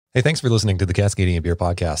Hey, thanks for listening to the Cascadian Beer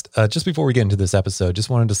Podcast. Just before we get into this episode, just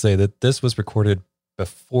wanted to say that this was recorded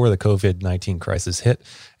before the COVID-19 crisis hit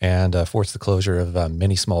and forced the closure of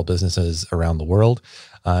many small businesses around the world,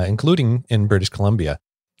 including in British Columbia.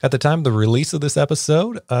 At the time of the release of this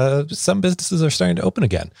episode, some businesses are starting to open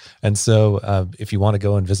again. And so if you want to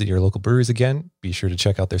go and visit your local breweries again, be sure to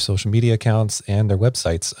check out their social media accounts and their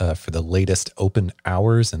websites for the latest open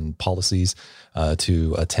hours and policies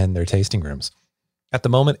to attend their tasting rooms. At the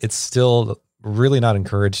moment, it's still really not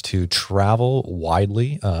encouraged to travel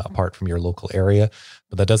widely apart from your local area,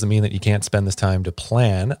 but that doesn't mean that you can't spend this time to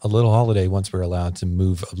plan a little holiday once we're allowed to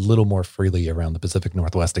move a little more freely around the Pacific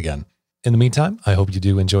Northwest again. In the meantime, I hope you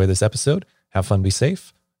do enjoy this episode. Have fun, be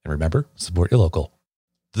safe, and remember, support your local.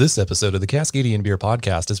 This episode of the Cascadian Beer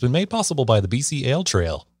Podcast has been made possible by the BC Ale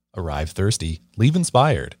Trail. Arrive thirsty, leave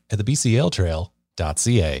inspired at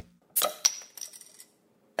thebcaletrail.ca.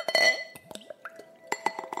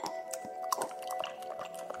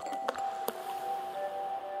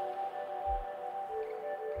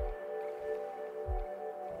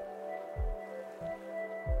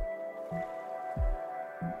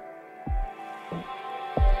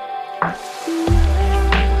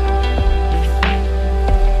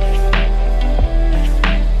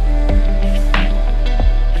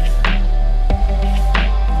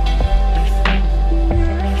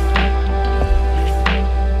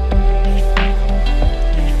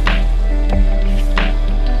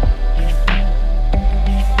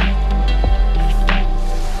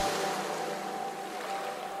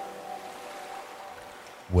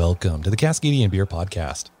 Welcome to the Cascadian Beer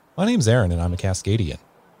Podcast. My name's Aaron and I'm a Cascadian.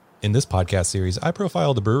 In this podcast series, I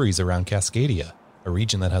profile the breweries around Cascadia, a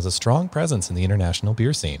region that has a strong presence in the international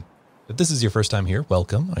beer scene. If this is your first time here,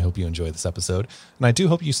 welcome. I hope you enjoy this episode, and I do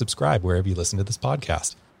hope you subscribe wherever you listen to this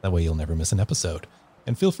podcast. That way you'll never miss an episode.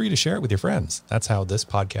 And feel free to share it with your friends. That's how this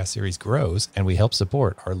podcast series grows, and we help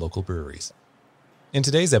support our local breweries. In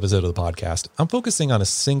today's episode of the podcast, I'm focusing on a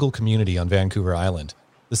single community on Vancouver Island.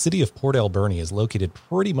 The city of Port Alberni is located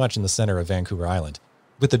pretty much in the center of Vancouver Island,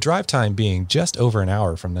 with the drive time being just over an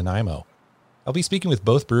hour from Nanaimo. I'll be speaking with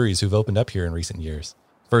both breweries who've opened up here in recent years.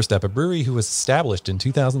 First up, a brewery who was established in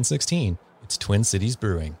 2016. It's Twin Cities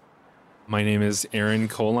Brewing. My name is Aaron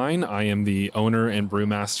Coline. I am the owner and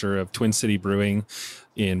brewmaster of Twin City Brewing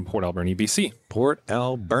in Port Alberni, BC. Port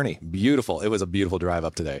Alberni. Beautiful. It was a beautiful drive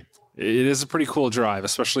up today. It is a pretty cool drive,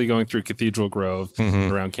 especially going through Cathedral Grove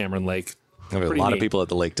around Cameron Lake. There were a lot of people at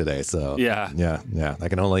the lake today, so yeah. I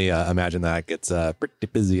can only imagine that gets pretty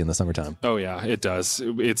busy in the summertime. Oh yeah, it does.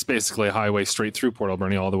 It's basically a highway straight through Port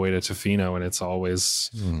Alberni all the way to Tofino, and it's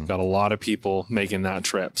always got a lot of people making that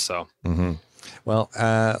trip. So, Well,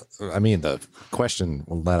 I mean, the question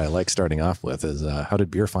that I like starting off with is, how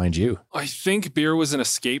did beer find you? I think beer was an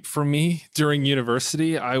escape for me during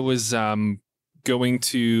university. I was going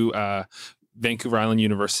to Vancouver Island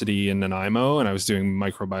University in Nanaimo, and I was doing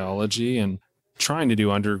microbiology and trying to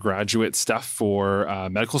do undergraduate stuff for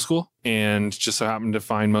medical school, and just so happened to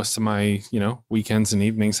find most of my, weekends and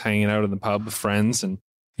evenings hanging out in the pub with friends, and,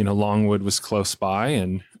 Longwood was close by.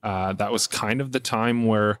 And that was kind of the time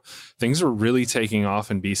where things were really taking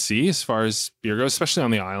off in BC as far as beer goes, especially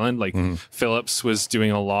on the island. Like Phillips was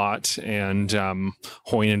doing a lot, and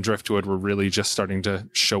Hoyne and Driftwood were really just starting to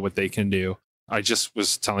show what they can do. I just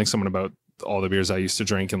was telling someone about all the beers I used to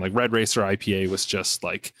drink, and like Red Racer IPA was just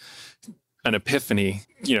like an epiphany,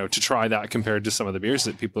 to try that compared to some of the beers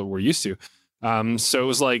that people were used to. So it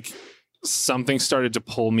was like something started to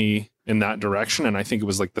pull me in that direction. And I think it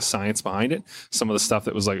was like the science behind it. Some of the stuff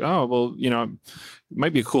that was like, oh, well, it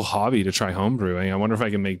might be a cool hobby to try home brewing. I wonder if I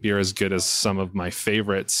can make beer as good as some of my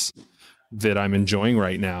favorites that I'm enjoying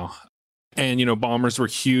right now. And, bombers were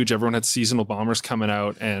huge. Everyone had seasonal bombers coming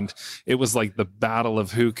out, and it was like the battle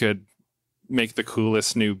of who could make the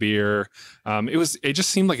coolest new beer. It just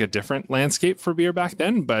seemed like a different landscape for beer back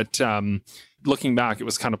then. But looking back, it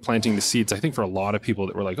was kind of planting the seeds, I think, for a lot of people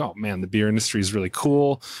that were like, oh man, the beer industry is really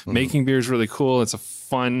cool. Making beer is really cool. It's a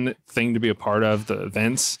fun thing to be a part of. The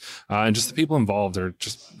events and just the people involved are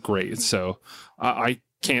just great. So I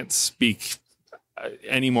can't speak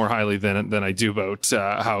any more highly than I do about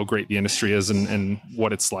how great the industry is and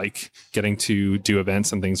what it's like getting to do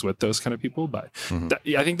events and things with those kind of people. But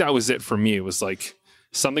I think that was it for me. It was like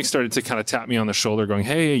something started to kind of tap me on the shoulder going,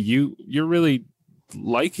 hey, you're really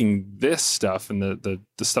liking this stuff and the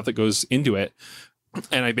stuff that goes into it.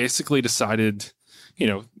 And I basically decided,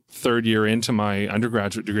 third year into my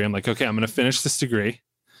undergraduate degree, I'm like, okay, I'm going to finish this degree,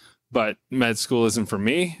 but med school isn't for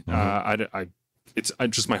me. I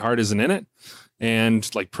just, my heart isn't in it. And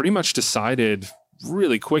like pretty much decided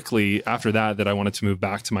really quickly after that I wanted to move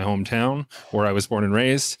back to my hometown where I was born and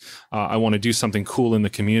raised. I want to do something cool in the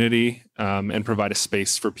community and provide a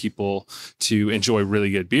space for people to enjoy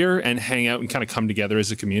really good beer and hang out and kind of come together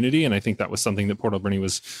as a community. And I think that was something that Port Alberni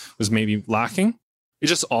was maybe lacking. It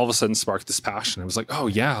just all of a sudden sparked this passion. I was like, oh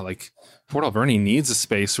yeah, like Port Alberni needs a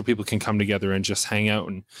space where people can come together and just hang out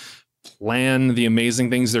and plan the amazing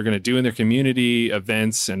things they're going to do in their community,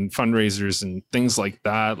 events and fundraisers and things like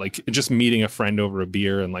that. Like just meeting a friend over a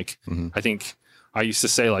beer. And like, I think I used to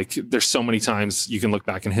say, like, there's so many times you can look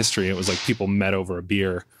back in history. It was like people met over a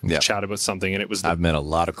beer, chat about something. And it was, I've met a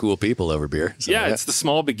lot of cool people over beer. So it's the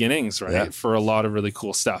small beginnings, right? For a lot of really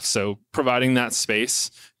cool stuff. So providing that space,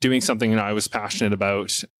 doing something that I was passionate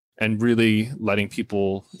about, and really letting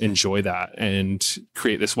people enjoy that and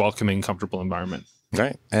create this welcoming, comfortable environment.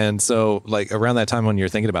 Right. And so like around that time when you're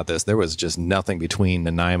thinking about this, there was just nothing between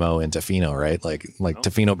Nanaimo and Tofino, right? Like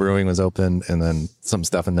Tofino Brewing was open and then some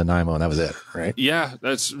stuff in Nanaimo and that was it, right? Yeah,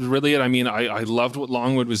 that's really it. I mean, I loved what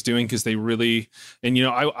Longwood was doing because they really, and you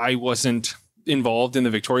know, I wasn't involved in the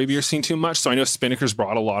Victoria beer scene too much. So I know Spinnaker's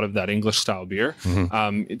brought a lot of that English style beer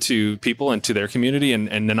to people and to their community. And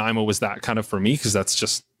Nanaimo was that kind of for me because that's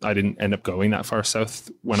just, I didn't end up going that far south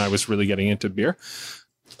when I was really getting into beer.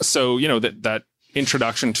 So, you know, that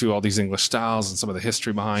introduction to all these English styles and some of the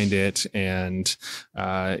history behind it. And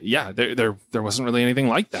there wasn't really anything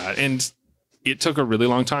like that. And it took a really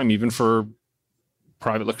long time, even for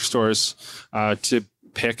private liquor stores, to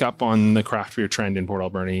pick up on the craft beer trend in Port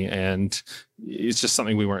Alberni. And it's just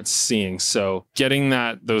something we weren't seeing. So getting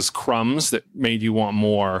those crumbs that made you want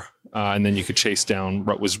more, and then you could chase down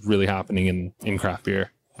what was really happening in craft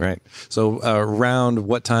beer. Right. So around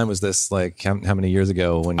what time was this? Like how many years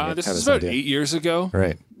ago when you this is about idea? 8 years ago.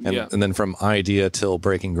 Right. And then from idea till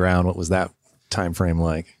breaking ground, what was that time frame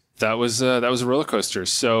like? That was a roller coaster.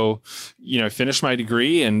 So, you know, I finished my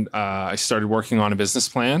degree and I started working on a business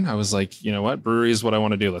plan. I was like, you know what, brewery is what I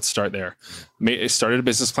want to do. Let's start there. I started a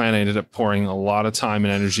business plan. I ended up pouring a lot of time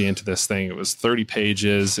and energy into this thing. It was 30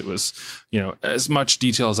 pages. It was, you know, as much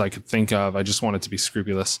detail as I could think of. I just wanted to be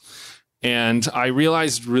scrupulous. And I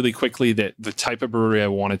realized really quickly that the type of brewery I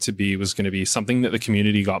wanted to be was going to be something that the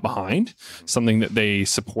community got behind, something that they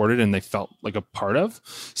supported and they felt like a part of.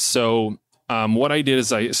 So what I did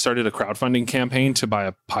is I started a crowdfunding campaign to buy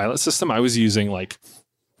a pilot system. I was using like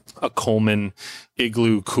a Coleman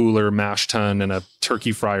Igloo cooler mash tun and a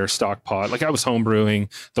turkey fryer stock pot. Like I was home brewing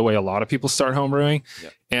the way a lot of people start home brewing.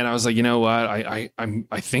 Yep. And I was like, you know what? I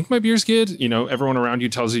think my beer's good. You know, everyone around you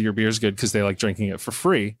tells you your beer's good because they like drinking it for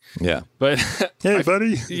free. Yeah. But hey,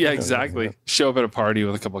 buddy. Yeah, exactly. Show up at a party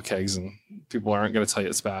with a couple of kegs and people aren't going to tell you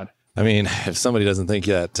it's bad. I mean, if somebody doesn't think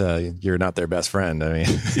that you're not their best friend, I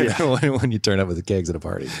mean, when you turn up with the kegs at a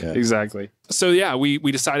party. Yeah. Exactly. So yeah, we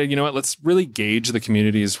decided, you know what, let's really gauge the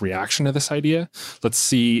community's reaction to this idea. Let's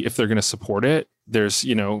see if they're going to support it. There's,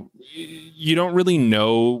 you know, you don't really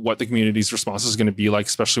know what the community's response is going to be like,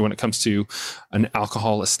 especially when it comes to an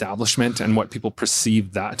alcohol establishment and what people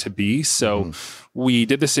perceive that to be. So we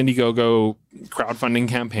did this Indiegogo crowdfunding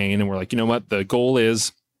campaign and we're like, you know what, the goal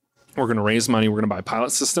is, we're going to raise money. We're going to buy a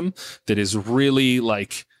pilot system that is really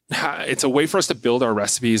like, it's a way for us to build our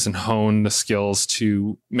recipes and hone the skills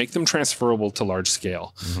to make them transferable to large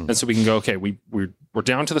scale. And so we can go, okay, we're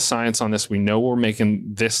down to the science on this. We know we're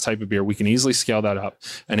making this type of beer. We can easily scale that up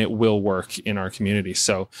and it will work in our community.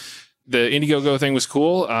 So the Indiegogo thing was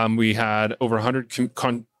cool. We had over 100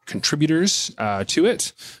 contributors to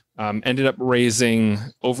it. Ended up raising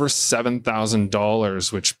over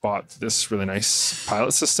 $7,000, which bought this really nice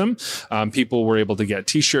pilot system. People were able to get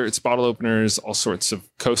t-shirts, bottle openers, all sorts of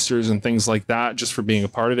coasters and things like that just for being a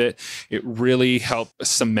part of it. It really helped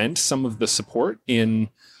cement some of the support in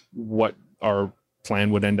what our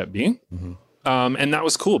plan would end up being. And that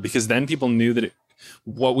was cool because then people knew that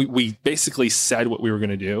what we basically said what we were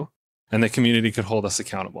going to do. And the community could hold us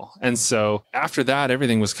accountable. And so after that,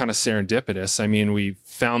 everything was kind of serendipitous. I mean, we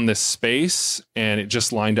found this space and it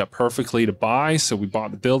just lined up perfectly to buy. So we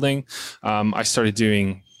bought the building. I started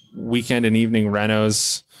doing weekend and evening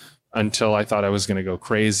renos until I thought I was going to go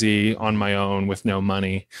crazy on my own with no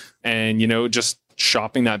money. And, you know, just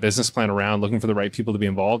shopping that business plan around, looking for the right people to be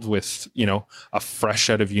involved with, you know, a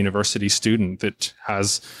fresh out of university student that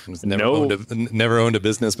has never owned a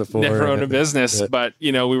business before. Never owned a business, but,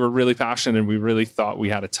 you know, we were really passionate and we really thought we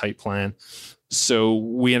had a tight plan. So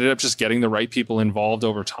we ended up just getting the right people involved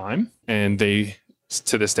over time. And they,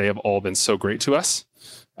 to this day, have all been so great to us.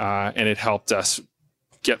 And it helped us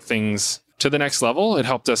get things to the next level. It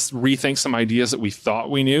helped us rethink some ideas that we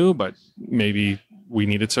thought we knew, but maybe we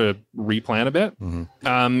needed to replan a bit.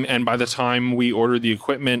 And by the time we ordered the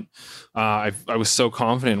equipment, I was so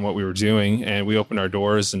confident in what we were doing, and we opened our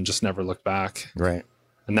doors and just never looked back. Right.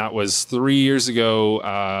 And that was 3 years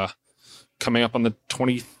ago, coming up on the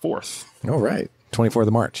 24th. Oh, right. 24th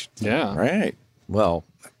of March. Yeah. All right. Well,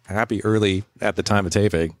 happy early at the time of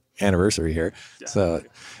taping anniversary here. Yeah. So,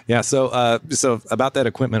 yeah. So about that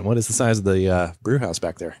equipment, what is the size of the brew house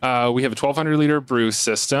back there? We have a 1,200 liter brew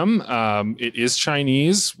system. It is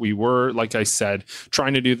Chinese. We were, like I said,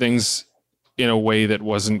 trying to do things in a way that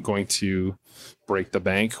wasn't going to break the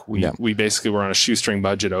bank. We basically were on a shoestring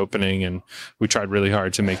budget opening, and we tried really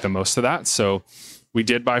hard to make the most of that. So we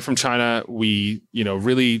did buy from China. We,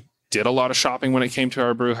 really did a lot of shopping when it came to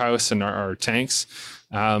our brew house and our tanks.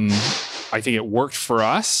 I think it worked for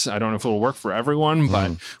us. I don't know if it'll work for everyone,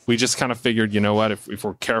 but we just kind of figured, you know what, if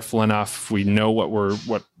we're careful enough, if we know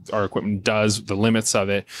what our equipment does, the limits of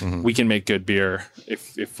it, we can make good beer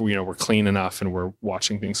if we're clean enough and we're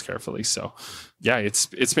watching things carefully. So yeah,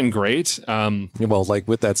 it's been great. Well, like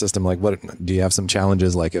with that system, like what do you have some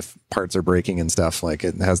challenges, like if parts are breaking and stuff, like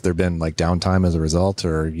has there been like downtime as a result,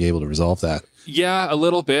 or are you able to resolve that? Yeah, a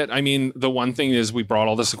little bit. I mean, the one thing is we brought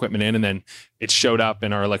all this equipment in, and then it showed up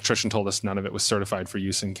and our electrician told us none of it was certified for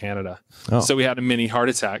use in Canada. Oh. So we had a mini heart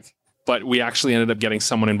attack, but we actually ended up getting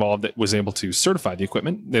someone involved that was able to certify the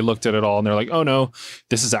equipment. They looked at it all and they're like, oh no,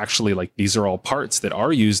 this is actually like, these are all parts that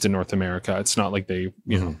are used in North America. It's not like they,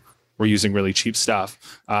 we're using really cheap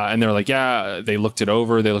stuff. And they're like, yeah, they looked it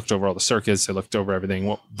over. They looked over all the circuits. They looked over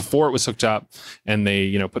everything before it was hooked up, and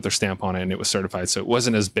they, put their stamp on it and it was certified. So it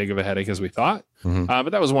wasn't as big of a headache as we thought. But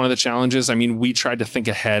that was one of the challenges. I mean, we tried to think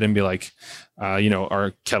ahead and be like,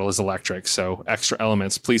 our kettle is electric, so extra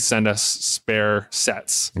elements, please send us spare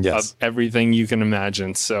sets of everything you can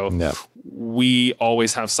imagine. So we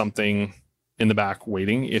always have something in the back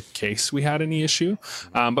waiting in case we had any issue.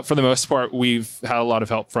 But for the most part, we've had a lot of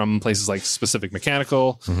help from places like Specific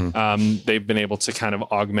Mechanical. They've been able to kind of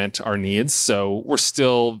augment our needs. So we're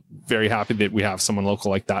still very happy that we have someone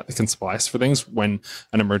local like that can supply us for things when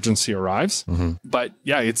an emergency arrives. But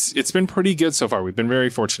yeah, it's been pretty good so far. We've been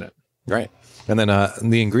very fortunate. Right. And then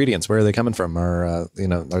the ingredients, where are they coming from? Are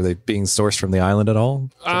they being sourced from the island at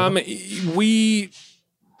all? We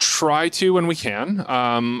try to when we can.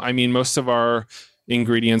 I mean, most of our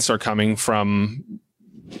ingredients are coming from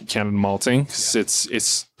Canada Malting, because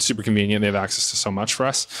it's super convenient. They have access to so much for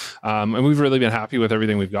us. And we've really been happy with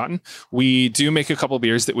everything we've gotten. We do make a couple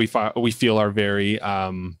beers that we feel are very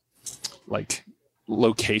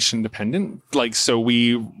location dependent. Like, so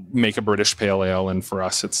we make a British pale ale, and for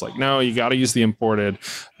us it's like, no, you got to use the imported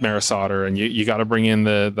Maris Otter, and you got to bring in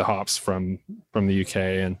the hops from the UK.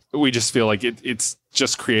 And we just feel like it's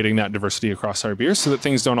just creating that diversity across our beers so that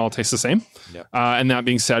things don't all taste the same. And that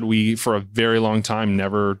being said, we for a very long time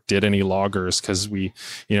never did any lagers, because we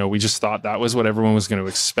just thought that was what everyone was going to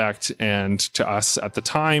expect, and to us at the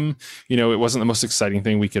time, it wasn't the most exciting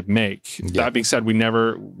thing we could make. That being said, we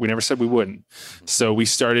never said we wouldn't. So we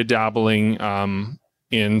started dabbling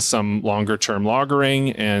in some longer term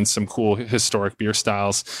lagering and some cool historic beer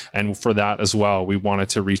styles. And for that as well, we wanted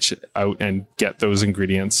to reach out and get those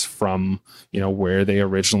ingredients from, where they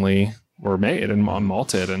originally were made and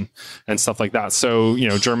malted and stuff like that. So,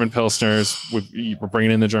 German Pilsners, we're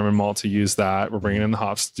bringing in the German malt to use that. We're bringing in the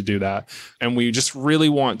hops to do that. And we just really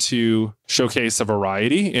want to showcase a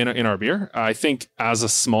variety in our beer. I think as a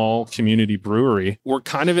small community brewery, we're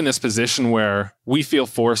kind of in this position where we feel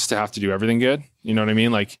forced to have to do everything good. You know what I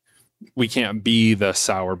mean? Like, we can't be the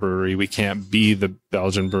sour brewery. We can't be the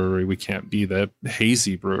Belgian brewery. We can't be the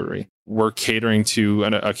hazy brewery. We're catering to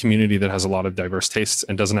a community that has a lot of diverse tastes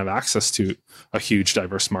and doesn't have access to a huge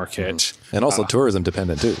diverse market. And also tourism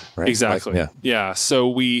dependent too, right? Exactly. Yeah. So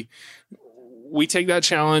we take that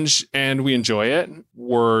challenge and we enjoy it.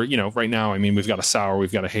 We're, right now, I mean, we've got a sour,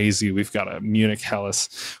 we've got a hazy, we've got a Munich Helles.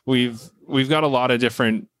 We've got a lot of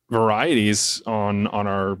different varieties on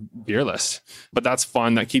our beer list, but that's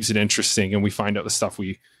fun. That keeps it interesting. And we find out the stuff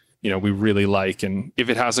we really like. And if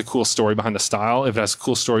it has a cool story behind the style, if it has a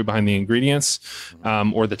cool story behind the ingredients,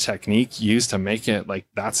 or the technique used to make it, like,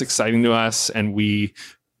 that's exciting to us. And we,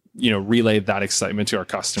 relay that excitement to our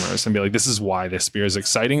customers and be like, this is why this beer is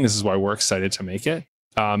exciting. This is why we're excited to make it.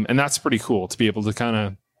 And that's pretty cool to be able to kind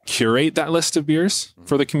of curate that list of beers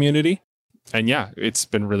for the community. And yeah, it's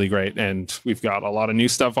been really great. And we've got a lot of new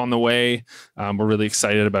stuff on the way. We're really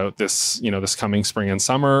excited about this, this coming spring and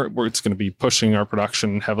summer, where it's going to be pushing our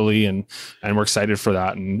production heavily. And we're excited for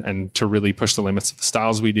that and to really push the limits of the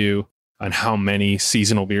styles we do. on how many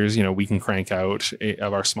seasonal beers, we can crank out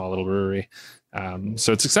of our small little brewery.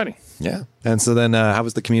 So it's exciting. Yeah. And so then how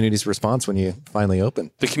was the community's response when you finally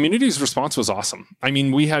opened? The community's response was awesome. I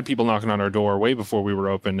mean, we had people knocking on our door way before we were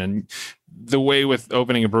open. And the way with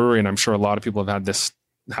opening a brewery, and I'm sure a lot of people have had this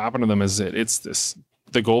happen to them, is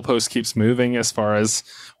the goalpost keeps moving as far as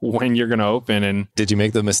when you're going to open. And did you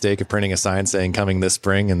make the mistake of printing a sign saying coming this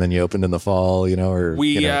spring and then you opened in the fall, or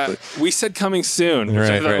we said coming soon, which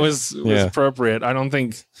I thought was appropriate. I don't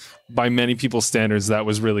think by many people's standards that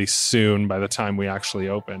was really soon by the time we actually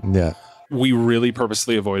opened. Yeah. We really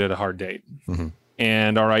purposely avoided a hard date. Mm-hmm.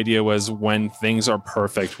 And our idea was when things are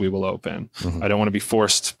perfect, we will open. Mm-hmm. I don't want to be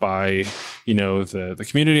forced by, the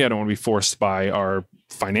community. I don't want to be forced by our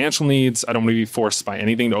financial needs. I don't want to be forced by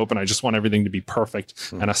anything to open. I just want everything to be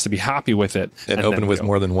perfect and us to be happy with it. And open with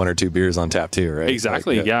more than 1 or 2 beers on tap too, right?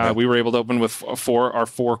 Exactly. Yeah. We were able to open with our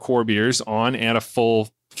 4 core beers on and a full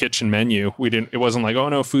kitchen menu. It wasn't like, oh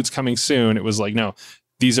no, food's coming soon. It was like, no,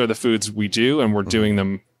 these are the foods we do, and we're doing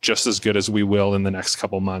them just as good as we will in the next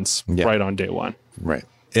couple months, right on day one. Right.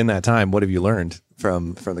 In that time, what have you learned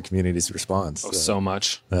from the community's response? So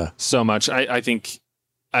much. So much. I think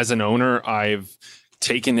as an owner, I've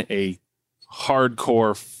taken a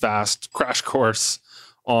hardcore, fast crash course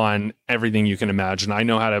on everything you can imagine. I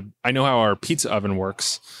know how our pizza oven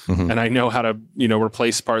works, and I know how to,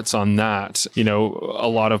 replace parts on that, a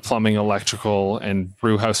lot of plumbing, electrical, and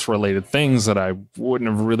brew house related things that I wouldn't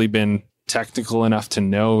have really been technical enough to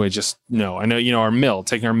know. I know, our mill,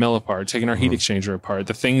 taking our mill apart, taking our heat exchanger apart,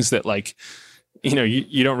 the things that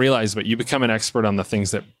you don't realize, but you become an expert on the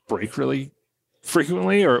things that break really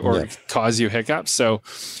frequently or cause you hiccups. So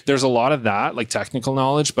there's a lot of that, like technical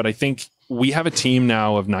knowledge, but I think we have a team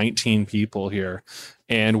now of 19 people here,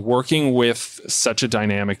 and working with such a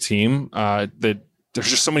dynamic team that there's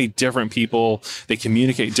just so many different people. They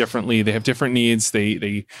communicate differently. They have different needs.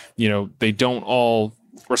 They don't all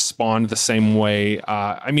respond the same way.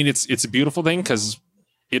 I mean, it's a beautiful thing because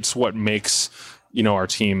it's what makes, our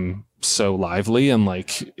team so lively and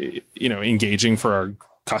engaging for our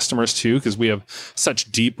customers too, because we have such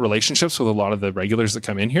deep relationships with a lot of the regulars that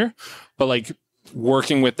come in here. But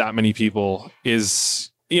working with that many people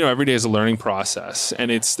is, every day is a learning process, and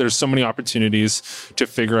there's so many opportunities to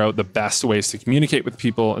figure out the best ways to communicate with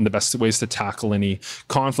people and the best ways to tackle any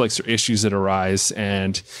conflicts or issues that arise.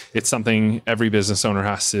 And it's something every business owner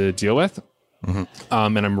has to deal with. And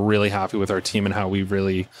I'm really happy with our team and how we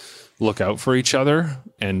really look out for each other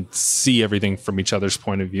and see everything from each other's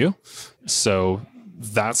point of view. So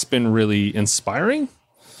that's been really inspiring,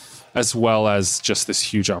 as well as just this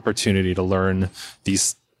huge opportunity to learn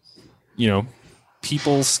these,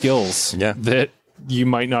 people skills that you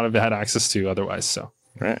might not have had access to otherwise. So,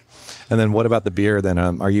 right. And then what about the beer then?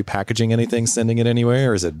 Are you packaging anything, sending it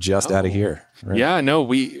anywhere, or is it just out of here? Right? Yeah, no,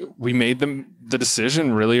 we made the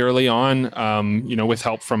decision really early on, with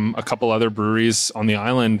help from a couple other breweries on the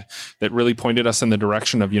island that really pointed us in the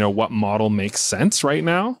direction of, what model makes sense right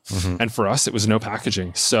now. And for us, it was no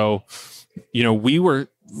packaging. So, we were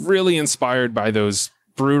really inspired by those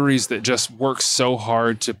breweries that just work so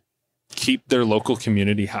hard to keep their local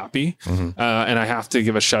community happy. And I have to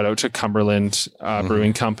give a shout out to Cumberland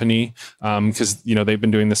Brewing Company, because, they've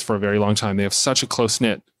been doing this for a very long time. They have such a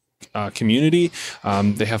close-knit community.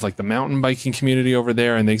 They have the mountain biking community over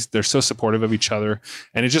there, and they're so supportive of each other.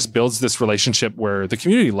 And it just builds this relationship where the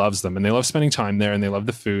community loves them and they love spending time there and they love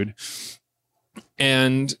the food.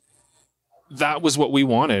 And that was what we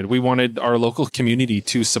wanted. We wanted our local community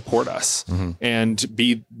to support us and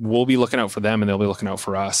we'll be looking out for them and they'll be looking out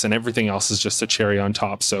for us, and everything else is just a cherry on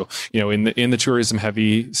top. So, in the tourism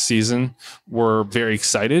heavy season, we're very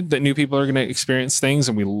excited that new people are going to experience things,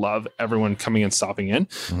 and we love everyone coming and stopping in,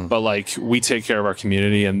 but we take care of our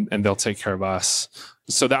community and they'll take care of us.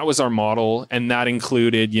 So that was our model. And that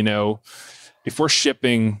included, if we're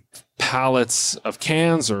shipping pallets of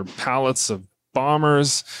cans or pallets of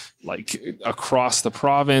bombers across the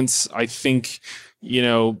province, I think,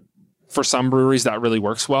 for some breweries that really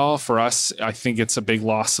works well. For us, I think it's a big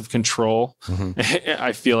loss of control.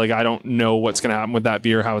 I feel like I don't know what's going to happen with that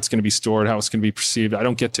beer, how it's going to be stored, how it's going to be perceived. I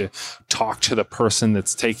don't get to talk to the person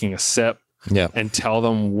that's taking a sip and tell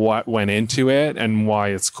them what went into it and why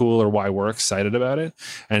it's cool or why we're excited about it.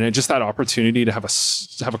 And just that opportunity to have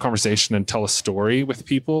a conversation and tell a story with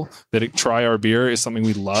people that try our beer is something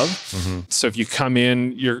we love. So if you come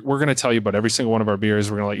in, we're going to tell you about every single one of our beers.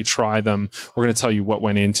 We're going to let you try them. We're going to tell you what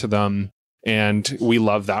went into them. And we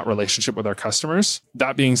love that relationship with our customers.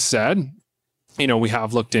 That being said, we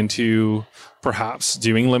have looked into perhaps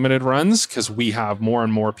doing limited runs because we have more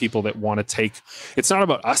and more people that want to take. It's not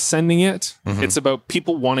about us sending it. It's about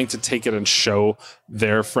people wanting to take it and show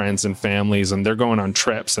their friends and families, and they're going on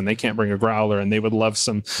trips and they can't bring a growler and they would love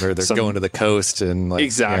some. Or they're going to the coast and like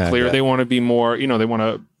exactly, or they want to be more. They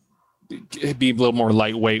want to be a little more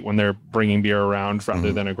lightweight when they're bringing beer around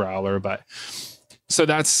rather than a growler, but. So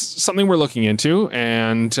that's something we're looking into,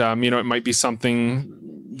 and it might be something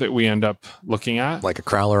that we end up looking at, like a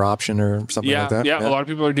crowler option or something like that. Yeah, a lot of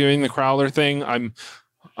people are doing the crowler thing. I'm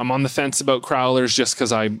on the fence about crowlers just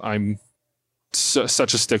because I'm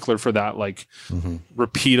such a stickler for that, like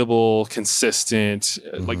repeatable, consistent,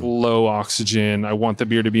 like low oxygen. I want the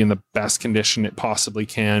beer to be in the best condition it possibly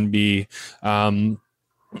can be.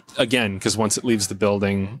 Again, because once it leaves the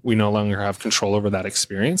building, we no longer have control over that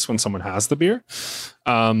experience when someone has the beer.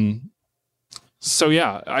 So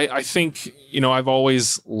yeah, I think, I've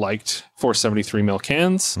always liked 473 ml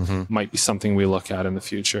cans. Might be something we look at in the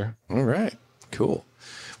future. All right, cool.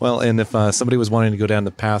 Well, and if somebody was wanting to go down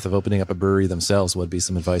the path of opening up a brewery themselves, what would be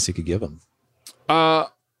some advice you could give them?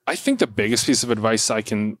 I think the biggest piece of advice I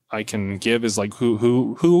can give is like,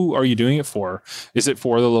 who are you doing it for? Is it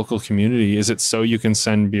for the local community? Is it so you can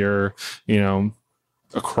send beer,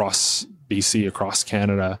 across BC, across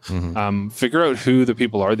Canada? Figure out who the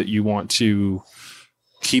people are that you want to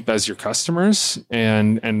keep as your customers,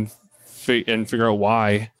 and figure out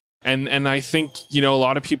why. And I think, a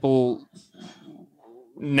lot of people.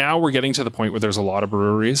 Now we're getting to the point where there's a lot of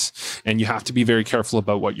breweries, and you have to be very careful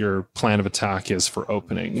about what your plan of attack is for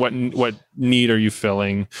opening. What need are you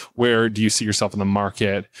filling? Where do you see yourself in the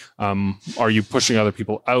market? Are you pushing other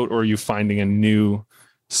people out, or are you finding a new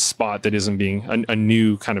spot that isn't being a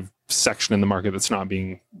new kind of section in the market that's not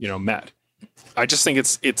being, met? I just think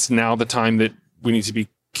it's now the time that we need to be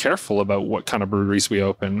careful about what kind of breweries we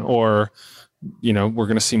open, or, we're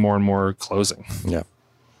going to see more and more closing. Yeah.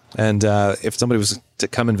 And if somebody was to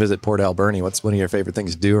come and visit Port Alberni, what's one of your favorite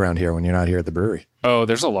things to do around here when you're not here at the brewery? Oh,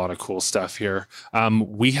 there's a lot of cool stuff here.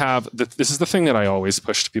 We have, this is the thing that I always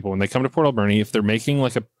push to people when they come to Port Alberni, if they're making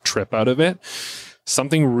like a trip out of it,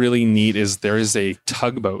 something really neat is there is a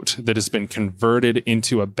tugboat that has been converted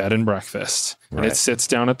into a bed and breakfast. Right. And it sits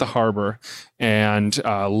down at the harbor, and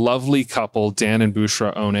a lovely couple, Dan and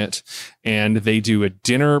Bushra, own it. And they do a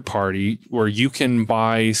dinner party where you can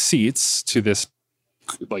buy seats to this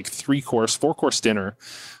like 4-course dinner.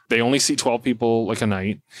 They only seat 12 people like a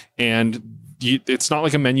night, and it's not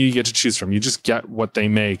like a menu you get to choose from. You just get what they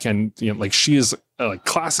make. And like she is like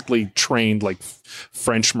classically trained like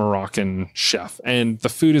French Moroccan chef, and the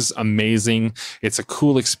food is amazing. It's a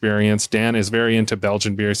cool experience. Dan is very into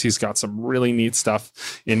Belgian beers. He's got some really neat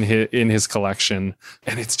stuff in his collection,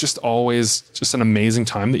 and it's just always just an amazing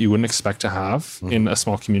time that you wouldn't expect to have in a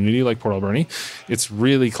small community like Port Alberni. It's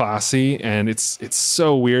really classy, and it's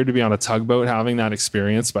so weird to be on a tugboat having that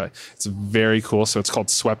experience, but it's very cool. So it's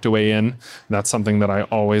called Swept Away Inn. That's something that I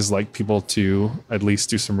always like people to at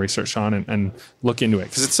least do some research on and look into it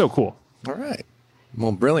because it's so cool. All right.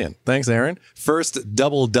 Well, brilliant. Thanks, Aaron. First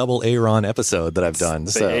double Aaron episode that I've done.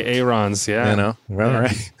 The Aarons, yeah. All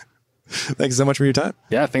right. Thanks so much for your time.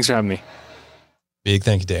 Yeah, thanks for having me. Big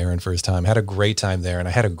thank you to Aaron for his time. Had a great time there, and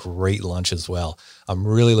I had a great lunch as well. I'm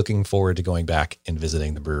really looking forward to going back and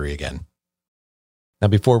visiting the brewery again. Now,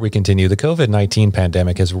 before we continue, the COVID-19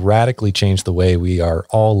 pandemic has radically changed the way we are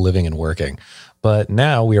all living and working. But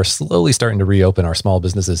now we are slowly starting to reopen our small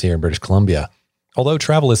businesses here in British Columbia. Although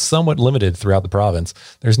travel is somewhat limited throughout the province,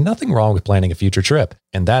 there's nothing wrong with planning a future trip,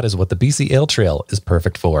 and that is what the BC Ale Trail is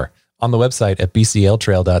perfect for. On the website at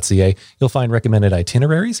bcaletrail.ca, you'll find recommended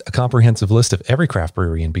itineraries, a comprehensive list of every craft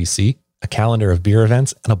brewery in BC, a calendar of beer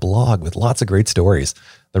events, and a blog with lots of great stories.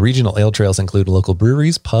 The regional ale trails include local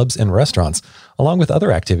breweries, pubs, and restaurants, along with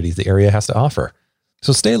other activities the area has to offer.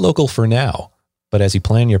 So stay local for now, but as you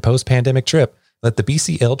plan your post-pandemic trip, let the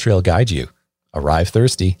BC Ale Trail guide you. Arrive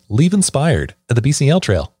thirsty, leave inspired at the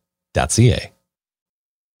bcaletrail.ca.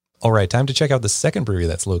 All right, time to check out the second brewery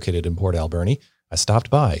that's located in Port Alberni. I stopped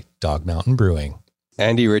by Dog Mountain Brewing.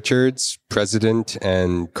 Andy Richards, president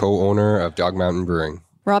and co-owner of Dog Mountain Brewing.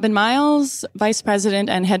 Robin Miles, vice president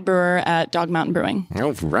and head brewer at Dog Mountain Brewing.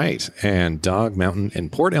 Oh, right. And Dog Mountain in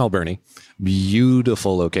Port Alberni,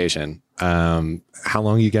 beautiful location. How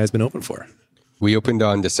long have you guys been open for? We opened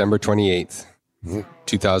on December 28th.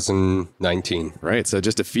 2019. Right. So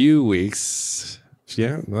just a few weeks.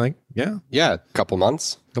 Yeah. Yeah. Couple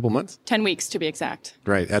months. 10 weeks to be exact.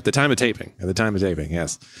 Right. At the time of taping.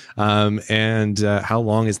 Yes. And how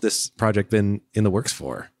long has this project been in the works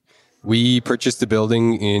for? We purchased the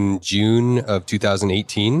building in June of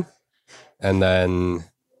 2018. And then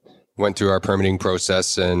went through our permitting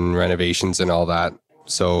process and renovations and all that.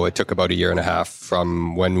 So it took about a year and a half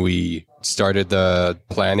from when we started the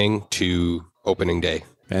planning to opening day.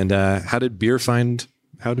 And how did beer find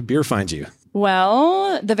you?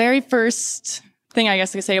 Well, the very first thing I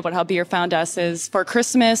guess I could say about how beer found us is for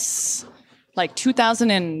Christmas, like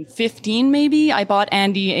 2015 maybe, I bought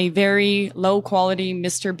Andy a very low quality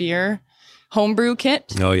Mr. Beer homebrew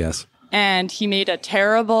kit. Oh, yes. And he made a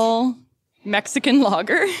terrible Mexican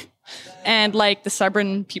lager. And like the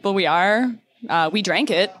stubborn people we are, we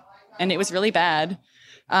drank it and it was really bad.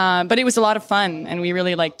 But it was a lot of fun and we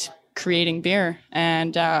really liked creating beer.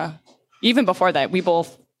 And even before that, we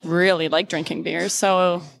both really liked drinking beer.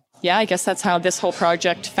 So yeah, I guess that's how this whole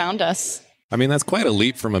project found us. I mean, that's quite a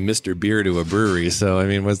leap from a Mr. Beer to a brewery. So, I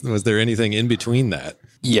mean, was there anything in between that?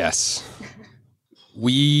 Yes.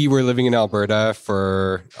 We were living in Alberta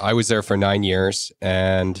I was there for 9 years,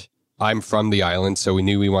 and I'm from the island, so we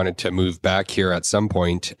knew we wanted to move back here at some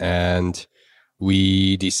point. And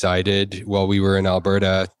we decided while we were in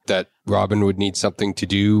Alberta that Robin would need something to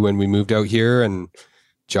do when we moved out here, and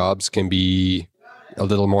jobs can be a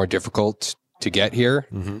little more difficult to get here.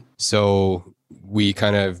 Mm-hmm. So we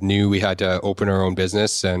kind of knew we had to open our own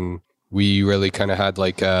business, and we really kind of had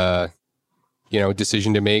like a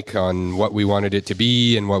decision to make on what we wanted it to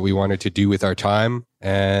be and what we wanted to do with our time.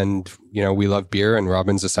 And, we love beer and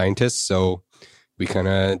Robin's a scientist. So we kind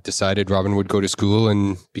of decided Robin would go to school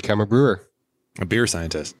and become a brewer. A beer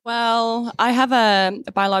scientist. Well, I have a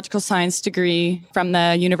biological science degree from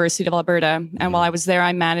the University of Alberta. And while I was there,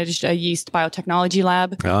 I managed a yeast biotechnology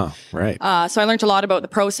lab. Oh, right. So I learned a lot about the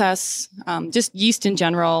process, just yeast in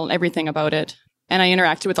general, everything about it. And I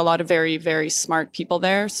interacted with a lot of very, very smart people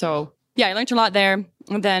there. So yeah, I learned a lot there.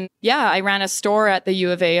 And then, I ran a store at the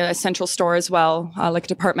U of A, a central store as well, like a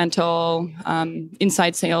departmental,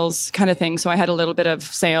 inside sales kind of thing. So I had a little bit of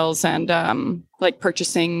sales and like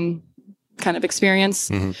purchasing kind of experience.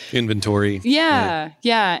 Mm-hmm. Inventory. Yeah.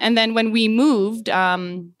 And then when we moved,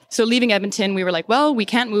 so leaving Edmonton, we were like, well, we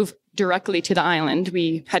can't move directly to the island.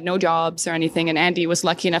 We had no jobs or anything. And Andy was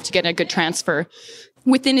lucky enough to get a good transfer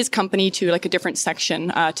within his company to like a different section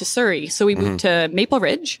to Surrey. So we moved to Maple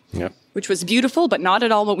Ridge, which was beautiful, but not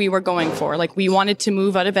at all what we were going for. Like we wanted to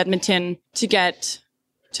move out of Edmonton to get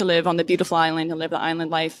to live on the beautiful island and live the island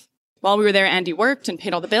life. While we were there, Andy worked and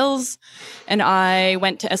paid all the bills. And I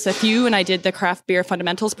went to SFU and I did the craft beer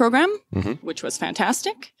fundamentals program, which was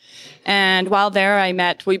fantastic. And while there,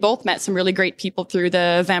 we both met some really great people through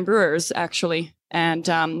the Van Brewers, actually, and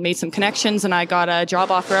made some connections. And I got a job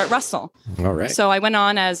offer at Russell. All right. So I went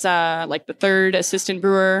on as like the third assistant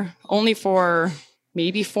brewer, only for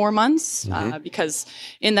maybe 4 months, because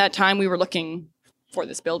in that time we were looking for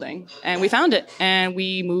this building and we found it and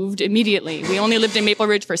we moved immediately. We only lived in Maple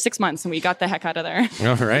Ridge for 6 months and we got the heck out of there.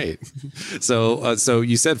 All right. So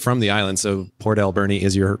you said from the island. So Port Alberni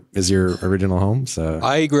is your original home. So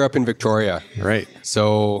I grew up in Victoria. Right.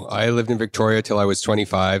 So I lived in Victoria till I was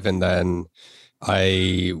 25 and then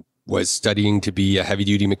I was studying to be a heavy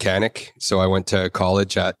duty mechanic. So I went to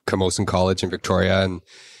college at Camosun College in Victoria and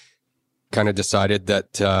kind of decided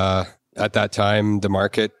that at that time the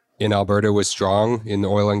market in Alberta was strong in the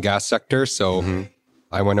oil and gas sector. So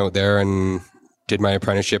I went out there and did my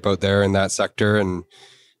apprenticeship out there in that sector and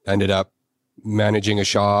ended up managing a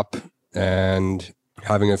shop and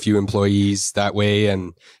having a few employees that way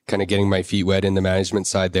and kind of getting my feet wet in the management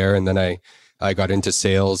side there. And then I got into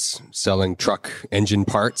sales, selling truck engine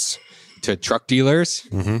parts to truck dealers.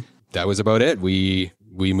 That was about it. We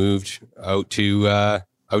moved out to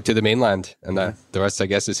the mainland, and the rest, I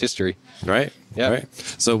guess, is history. Right. Yeah. Right.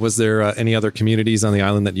 So was there any other communities on the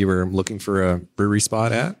island that you were looking for a brewery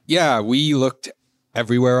spot at? Yeah, we looked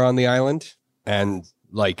everywhere on the island, and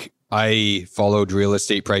like I followed real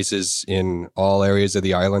estate prices in all areas of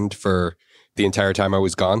the island for the entire time I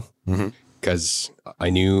was gone because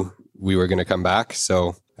I knew we were going to come back.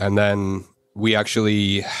 So, and then we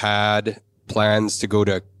actually had plans to go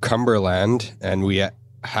to Cumberland, and we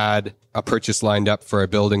had a purchase lined up for a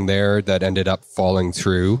building there that ended up falling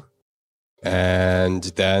through. And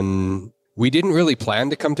then we didn't really plan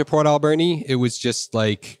to come to Port Alberni. It was just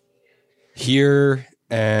like here,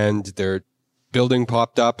 and their building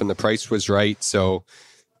popped up and the price was right. So,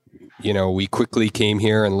 we quickly came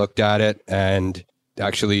here and looked at it. And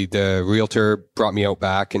actually the realtor brought me out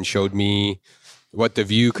back and showed me what the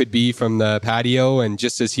view could be from the patio. And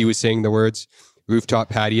just as he was saying the words rooftop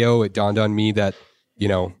patio, it dawned on me that,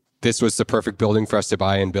 this was the perfect building for us to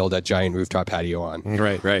buy and build a giant rooftop patio on.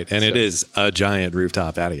 Right. And it is a giant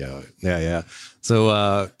rooftop patio. Yeah.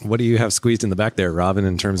 So what do you have squeezed in the back there, Robin,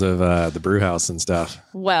 in terms of the brew house and stuff?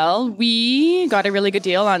 Well, we got a really good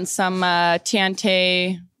deal on some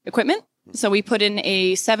Tiante equipment. So we put in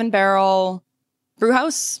a 7-barrel brew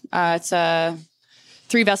house. It's a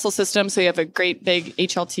 3-vessel system. So you have a great big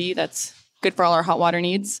HLT that's good for all our hot water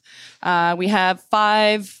needs. We have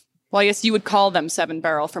 5, well, I guess you would call them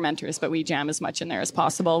 7-barrel fermenters, but we jam as much in there as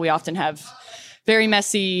possible. We often have very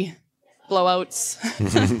messy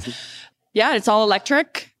blowouts. Yeah, it's all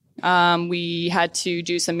electric. We had to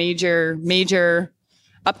do some major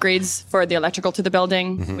upgrades for the electrical to the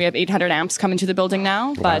building. We have 800 amps coming to the building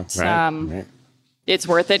now, but it's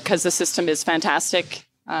worth it because the system is fantastic.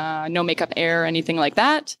 No makeup air or anything like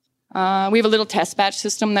that. We have a little test batch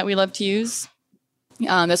system that we love to use.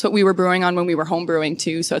 That's what we were brewing on when we were home brewing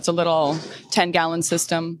too. So it's a little 10-gallon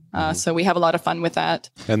system. So we have a lot of fun with that.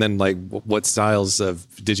 And then like what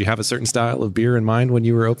did you have a certain style of beer in mind when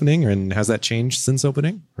you were opening, and has that changed since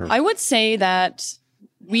opening? Or? I would say that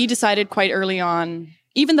we decided quite early on,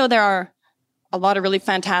 even though there are a lot of really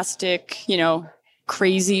fantastic,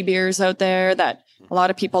 crazy beers out there that a lot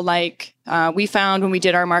of people like, we found when we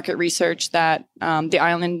did our market research that the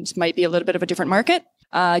island might be a little bit of a different market.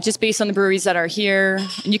 Just based on the breweries that are here.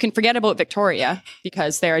 And you can forget about Victoria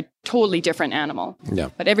because they're a totally different animal. Yeah.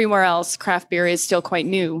 But everywhere else, craft beer is still quite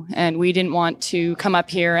new. And we didn't want to come up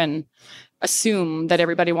here and assume that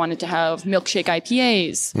everybody wanted to have milkshake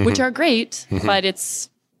IPAs, which are great, but it's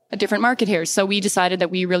a different market here. So we decided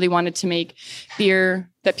that we really wanted to make beer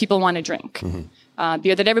that people want to drink,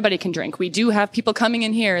 beer that everybody can drink. We do have people coming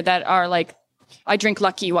in here that are like, I drink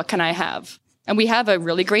Lucky, what can I have? And we have a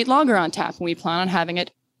really great lager on tap, and we plan on having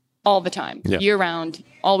it all the time, year round,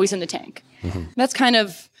 always in the tank. That's kind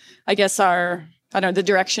of, I guess, the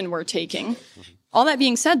direction we're taking. All that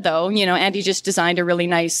being said, though, Andy just designed a really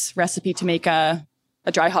nice recipe to make a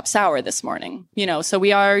dry hop sour this morning. So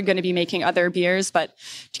we are going to be making other beers, but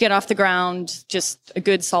to get off the ground, just a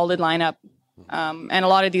good solid lineup. And a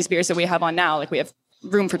lot of these beers that we have on now, like we have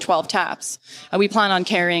room for 12 taps. We plan on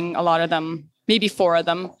carrying a lot of them, maybe 4 of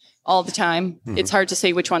them, all the time. It's hard to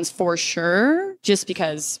say which ones for sure, just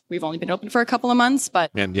because we've only been open for a couple of months.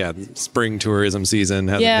 And spring tourism season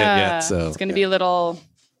hasn't hit yet, so it's going to be a little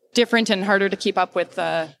different and harder to keep up with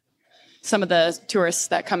some of the tourists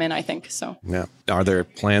that come in, I think. So yeah, are there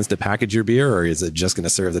plans to package your beer, or is it just going to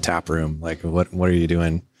serve the tap room? Like, what are you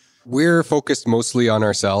doing? We're focused mostly on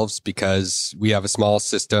ourselves because we have a small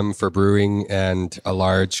system for brewing and a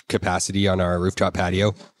large capacity on our rooftop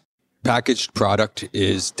patio. Packaged product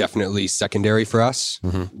is definitely secondary for us.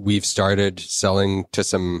 We've started selling to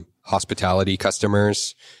some hospitality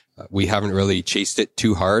customers. We haven't really chased it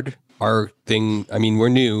too hard. Our thing, we're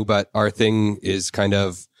new, but our thing is kind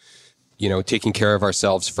of, taking care of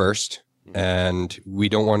ourselves first. And we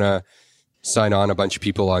don't want to sign on a bunch of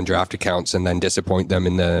people on draft accounts and then disappoint them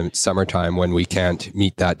in the summertime when we can't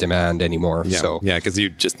meet that demand anymore. Yeah, because you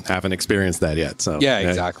just haven't experienced that yet. So yeah,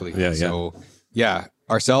 exactly. Yeah.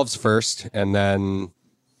 Ourselves first, and then,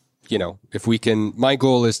 if we can, my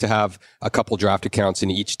goal is to have a couple draft accounts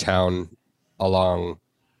in each town along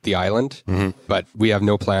the island, but we have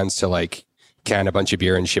no plans to can a bunch of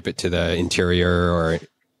beer and ship it to the interior or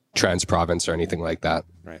trans-province or anything like that.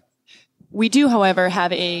 Right. We do, however,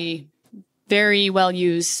 have a very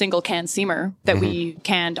well-used single can seamer that we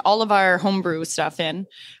canned all of our homebrew stuff in,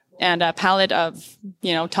 and a pallet of,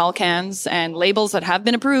 tall cans and labels that have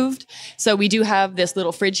been approved. So we do have this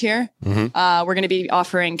little fridge here. We're going to be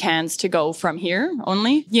offering cans to go from here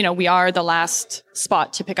only. We are the last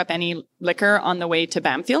spot to pick up any liquor on the way to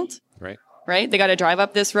Bamfield. Right? They got to drive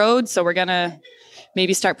up this road. So we're going to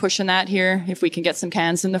maybe start pushing that here if we can get some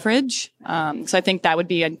cans in the fridge. So I think that would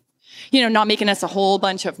be not making us a whole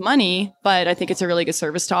bunch of money, but I think it's a really good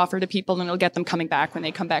service to offer to people, and it'll get them coming back when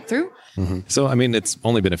they come back through. So, it's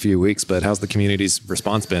only been a few weeks, but how's the community's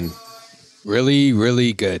response been? Really,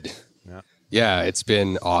 really good. Yeah, it's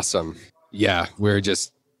been awesome. Yeah, we're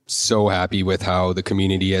just so happy with how the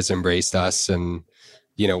community has embraced us. And,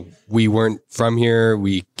 we weren't from here.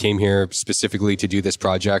 We came here specifically to do this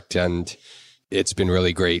project, and it's been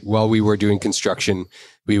really great. While we were doing construction,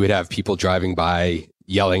 we would have people driving by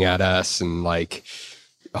yelling at us and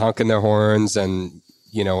honking their horns. And,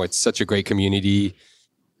 it's such a great community.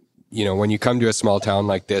 When you come to a small town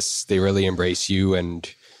like this, they really embrace you, and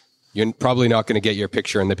you're probably not going to get your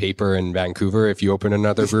picture in the paper in Vancouver if you open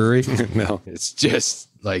another brewery. No, it's just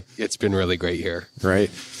it's been really great here.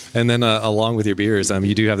 Right. And then along with your beers,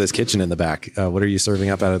 you do have this kitchen in the back. What are you serving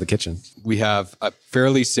up out of the kitchen? We have a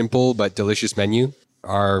fairly simple but delicious menu.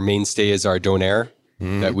 our mainstay is our donair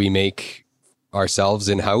that we make ourselves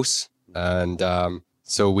in-house. And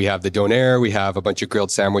so we have the donair, we have a bunch of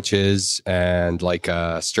grilled sandwiches and like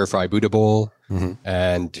a stir-fry Buddha bowl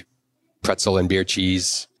and pretzel and beer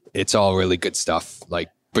cheese. It's all really good stuff, like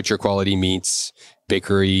butcher quality meats,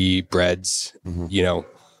 bakery breads, you know,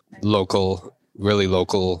 really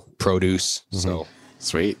local produce. So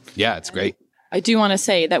Sweet. yeah, it's great. I do want to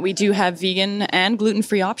say that we do have vegan and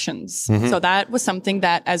gluten-free options. So that was something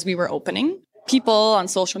that as we were opening, people on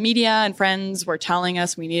social media and friends were telling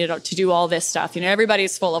us we needed to do all this stuff. You know,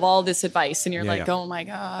 everybody's full of all this advice and you're oh my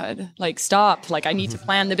God, like stop, like I need to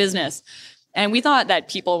plan the business. And we thought that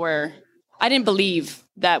I didn't believe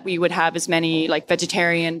that we would have as many like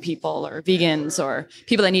vegetarian people or vegans or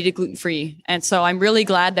people that needed gluten-free. And so I'm really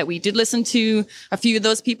glad that we did listen to a few of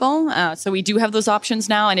those people. So we do have those options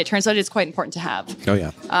now. And it turns out it's quite important to have. Oh,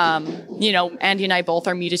 yeah. You know, Andy and I both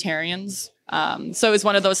are meatitarians. So it was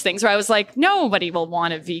one of those things where I was like, nobody will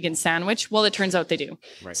want a vegan sandwich. Well, it turns out they do.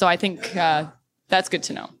 Right. So I think that's good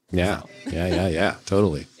to know. Yeah. Yeah.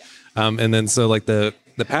 Totally. And then so like the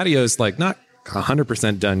patio is like not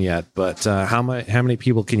 100% done yet, but how many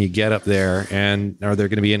people can you get up there? And are there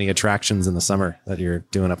going to be any attractions in the summer that you're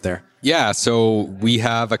doing up there? Yeah, so we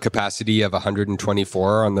have a capacity of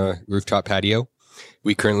 124 on the rooftop patio.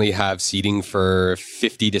 We currently have seating for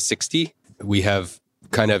 50 to 60. We have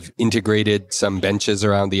kind of integrated some benches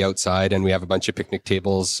around the outside, and we have a bunch of picnic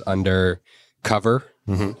tables under cover.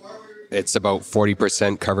 It's about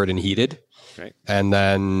 40% covered and heated. Right. And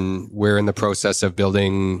then we're in the process of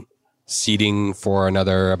building seating for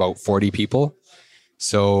another about 40 people.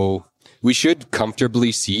 So we should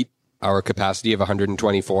comfortably seat our capacity of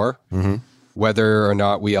 124. Whether or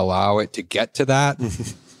not we allow it to get to that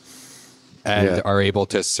and are able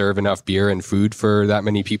to serve enough beer and food for that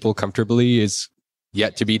many people comfortably is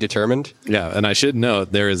yet to be determined. Yeah. And I should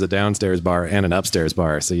note there is a downstairs bar and an upstairs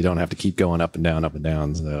bar, so you don't have to keep going up and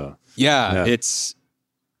down. So yeah.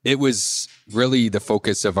 It was really the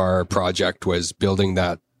focus of our project was building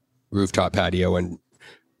that rooftop patio, and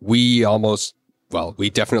we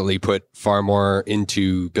definitely put far more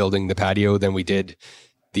into building the patio than we did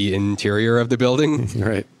the interior of the building.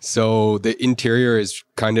 Right. So the interior is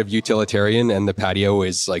kind of utilitarian and the patio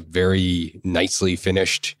is like very nicely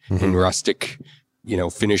finished in rustic, you know,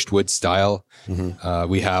 finished wood style.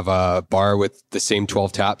 We have a bar with the same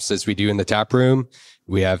 12 taps as we do in the tap room.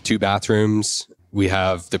 We have 2 bathrooms. We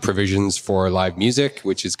have the provisions for live music,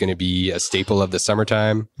 which is going to be a staple of the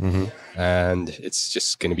summertime. And it's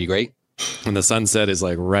just going to be great. And the sunset is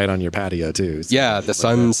like right on your patio too. So yeah, the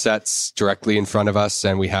sun sets directly in front of us,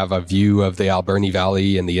 and we have a view of the Alberni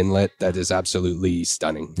Valley and the inlet that is absolutely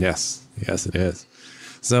stunning. Yes, it is.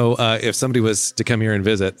 So if somebody was to come here and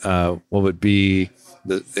visit, what would be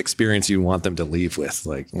the experience you want them to leave with?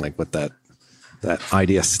 Like with that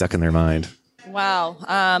idea stuck in their mind?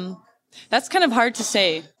 Wow. That's kind of hard to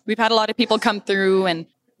say. We've had a lot of people come through and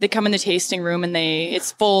they come in the tasting room and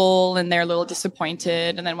it's full and they're a little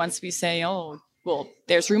disappointed. And then once we say, oh, well,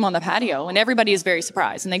 there's room on the patio, and everybody is very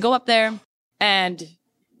surprised. And they go up there and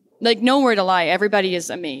like, no word to lie, everybody is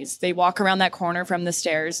amazed. They walk around that corner from the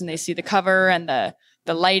stairs and they see the cover and the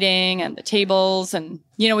lighting and the tables. And,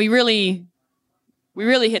 you know, we really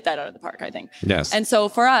hit that out of the park, I think. Yes. And so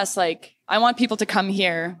for us, like, I want people to come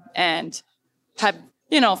here and have,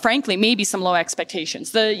 you know, frankly, maybe some low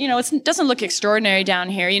expectations. It doesn't look extraordinary down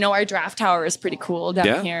here. You know, our draft tower is pretty cool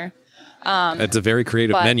down here. It's a very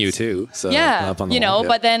creative menu too. So up on the wall,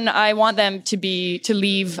 but then I want them to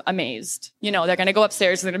leave amazed. You know, they're going to go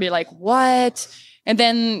upstairs and they're going to be like, what? And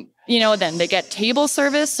then, then they get table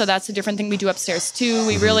service. So that's a different thing we do upstairs too.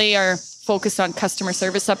 We really are focused on customer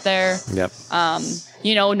service up there. Yep.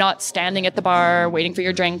 Not standing at the bar, waiting for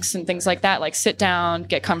your drinks and things like that. Like sit down,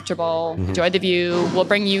 get comfortable, enjoy the view. We'll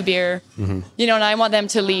bring you beer. And I want them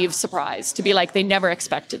to leave surprised, to be like, they never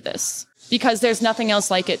expected this, because there's nothing else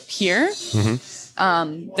like it here.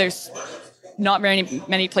 There's not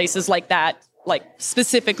many places like that, like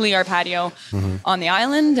specifically our patio on the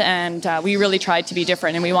island. And we really tried to be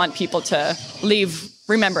different, and we want people to leave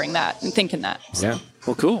remembering that and thinking that. So. Yeah.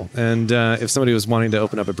 Well, cool. And if somebody was wanting to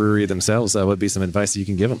open up a brewery themselves, what would be some advice that you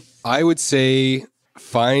can give them? I would say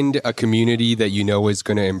find a community that you know is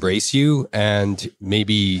going to embrace you and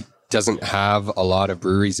maybe doesn't have a lot of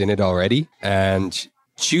breweries in it already, and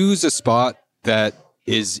choose a spot that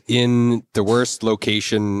is in the worst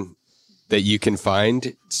location that you can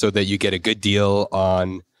find so that you get a good deal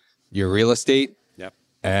on your real estate. Yep.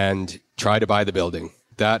 And try to buy the building.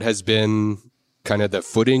 That has been kind of the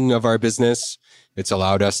footing of our business. It's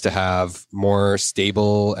allowed us to have more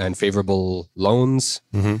stable and favorable loans.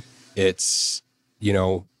 It's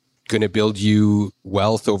going to build you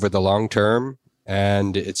wealth over the long term.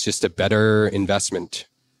 And it's just a better investment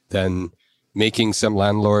than making some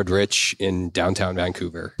landlord rich in downtown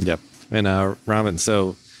Vancouver. Yep. And Raman,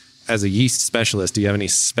 so as a yeast specialist, do you have any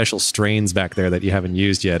special strains back there that you haven't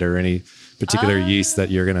used yet, or any particular yeast that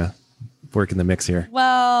you're going to work in the mix here?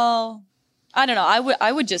 Well, I don't know.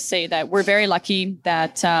 I would just say that we're very lucky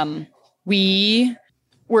that we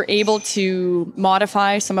were able to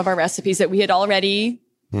modify some of our recipes that we had already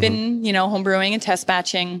been, home brewing and test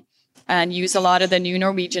batching, and use a lot of the new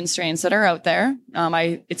Norwegian strains that are out there.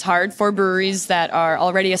 It's hard for breweries that are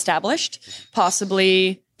already established,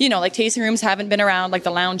 possibly, like tasting rooms haven't been around, like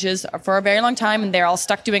the lounges, for a very long time, and they're all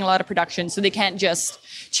stuck doing a lot of production. So they can't just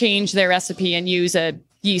change their recipe and use a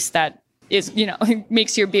yeast that is,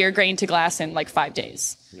 makes your beer grain to glass in like 5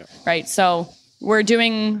 days. Yeah. Right. So we're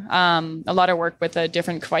doing a lot of work with the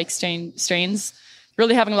different Kveik strains,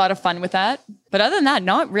 really having a lot of fun with that. But other than that,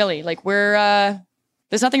 not really. Like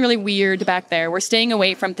there's nothing really weird back there. We're staying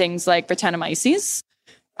away from things like Brettanomyces.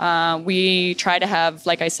 We try to have,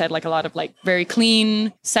 like I said, like a lot of like very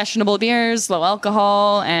clean, sessionable beers, low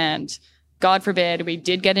alcohol, and God forbid we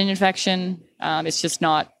did get an infection. It's just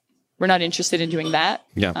we're not interested in doing that.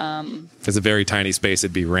 Yeah. If it's a very tiny space,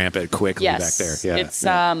 it'd be rampant quickly back there. Yeah. It's,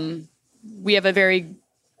 we have a very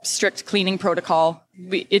strict cleaning protocol.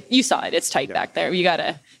 You saw it. It's tight back there. You got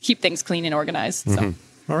to keep things clean and organized. So.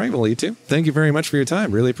 All right. Well, you too. Thank you very much for your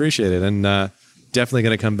time. Really appreciate it. And definitely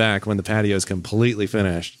going to come back when the patio is completely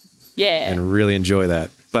finished. Yeah. And really enjoy that.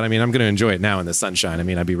 But I mean, I'm going to enjoy it now in the sunshine. I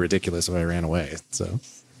mean, I'd be ridiculous if I ran away. So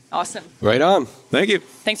awesome. Right on. Thank you.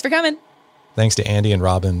 Thanks for coming. Thanks to Andy and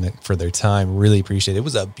Robin for their time. Really appreciate it. It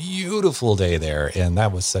was a beautiful day there, and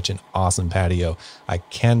that was such an awesome patio. I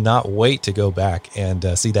cannot wait to go back and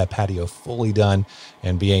see that patio fully done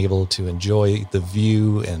and be able to enjoy the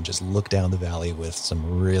view and just look down the valley with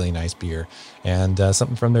some really nice beer and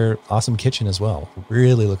something from their awesome kitchen as well.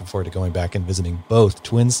 Really looking forward to going back and visiting both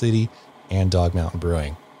Twin City and Dog Mountain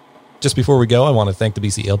Brewing. Just before we go, I want to thank the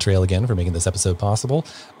BC Ale Trail again for making this episode possible.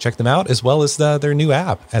 Check them out, as well as their new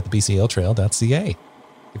app at thebcaletrail.ca.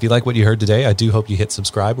 If you like what you heard today, I do hope you hit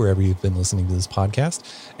subscribe wherever you've been listening to this podcast.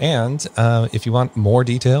 And if you want more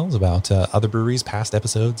details about other breweries, past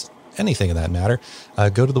episodes, anything of that matter,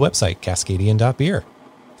 go to the website, cascadian.beer.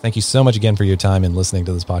 Thank you so much again for your time in listening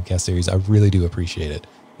to this podcast series. I really do appreciate it.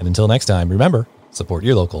 And until next time, remember, support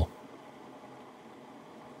your local.